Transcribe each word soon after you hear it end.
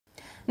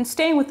And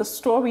staying with the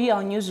story,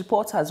 our news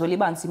reporter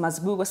Zwelibanzi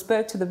Mazibuko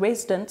spoke to the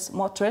residents,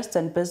 motorists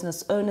and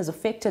business owners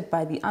affected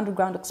by the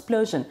underground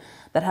explosion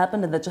that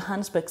happened in the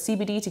Johannesburg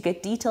CBD to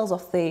get details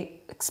of their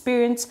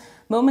experience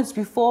moments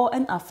before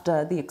and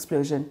after the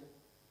explosion.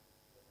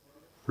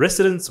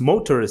 Residents,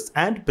 motorists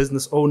and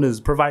business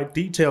owners provide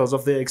details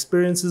of their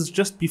experiences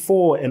just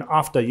before and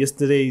after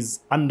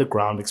yesterday's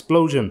underground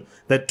explosion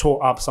that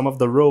tore up some of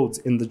the roads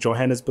in the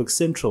Johannesburg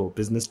Central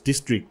Business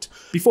District.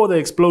 Before the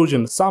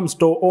explosion, some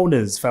store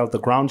owners felt the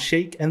ground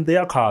shake and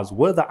their cars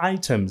were the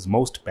items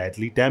most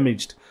badly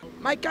damaged.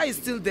 My car is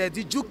still there.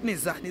 The Juke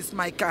Nissan is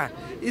my car.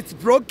 It's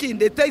broken.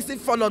 The taxi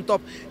fall on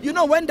top. You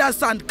know, when that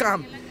sand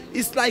comes,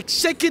 it's like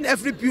shaking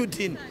every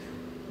building.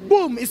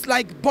 Boom, it's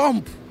like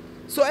bomb.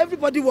 So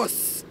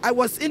I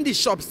was in the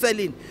shop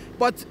selling,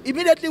 but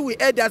immediately we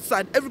heard that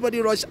sound, everybody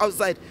rushed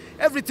outside.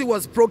 Everything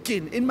was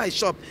broken in my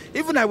shop.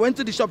 Even I went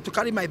to the shop to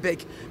carry my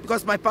bag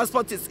because my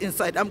passport is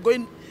inside. I'm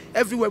going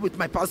everywhere with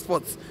my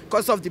passport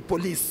because of the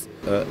police.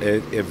 A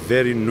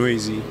very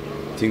noisy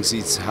things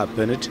it's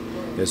happened.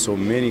 There's so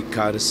many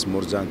cars,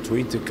 more than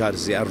 20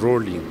 cars, they are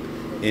rolling,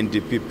 and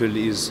the people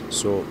is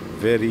so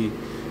very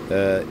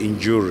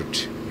injured,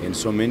 and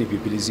so many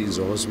people is in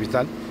the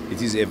hospital.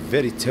 It is a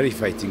very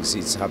terrifying thing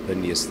that's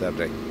happened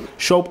yesterday.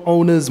 Shop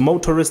owners,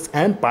 motorists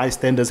and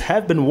bystanders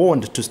have been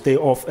warned to stay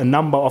off a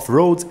number of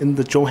roads in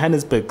the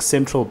Johannesburg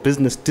Central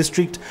Business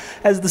District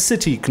as the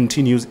city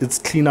continues its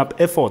cleanup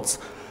efforts.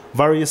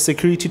 Various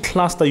security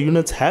cluster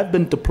units have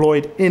been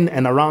deployed in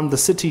and around the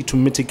city to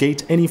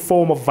mitigate any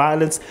form of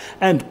violence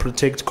and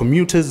protect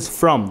commuters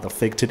from the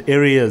affected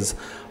areas.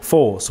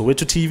 For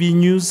Soweto TV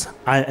News,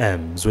 I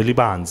am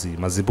Zwelibanzi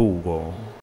Mazibuko.